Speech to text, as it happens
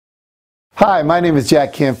Hi, my name is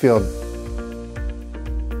Jack Canfield.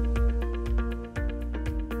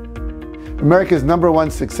 America's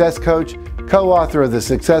 #1 success coach, co-author of the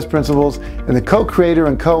Success Principles, and the co-creator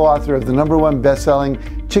and co-author of the #1 best-selling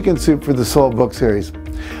Chicken Soup for the Soul book series.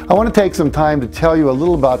 I want to take some time to tell you a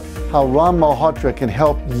little about how Ron Malhotra can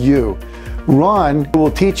help you. Ron will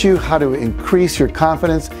teach you how to increase your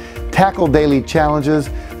confidence, tackle daily challenges,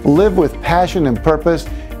 live with passion and purpose,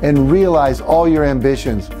 and realize all your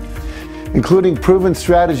ambitions, including proven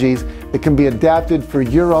strategies that can be adapted for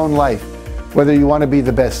your own life. Whether you want to be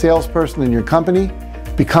the best salesperson in your company,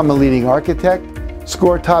 become a leading architect,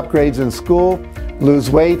 score top grades in school, lose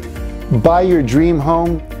weight, buy your dream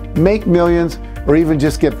home, make millions, or even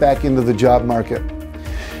just get back into the job market.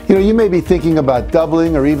 You may be thinking about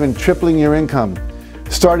doubling or even tripling your income,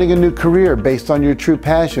 starting a new career based on your true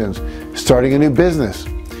passions, starting a new business,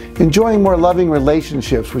 enjoying more loving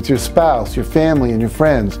relationships with your spouse, your family, and your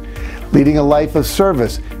friends, leading a life of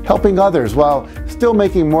service, helping others while still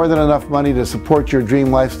making more than enough money to support your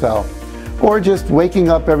dream lifestyle, or just waking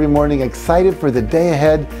up every morning excited for the day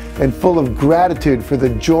ahead and full of gratitude for the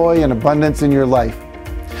joy and abundance in your life.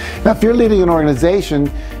 Now, if you're leading an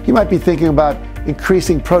organization, you might be thinking about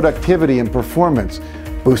increasing productivity and performance,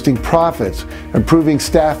 boosting profits, improving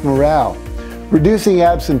staff morale, reducing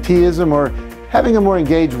absenteeism, or having a more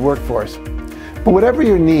engaged workforce. But whatever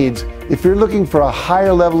your needs, if you're looking for a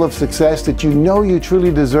higher level of success that you know you truly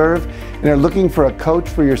deserve and are looking for a coach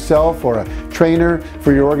for yourself or a trainer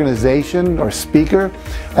for your organization or speaker,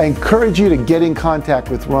 I encourage you to get in contact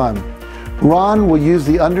with Ron. Ron will use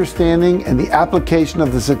the understanding and the application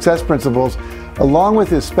of the Success Principles along with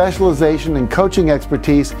his specialization and coaching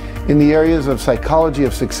expertise in the areas of psychology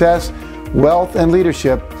of success, wealth, and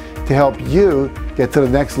leadership to help you get to the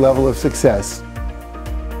next level of success.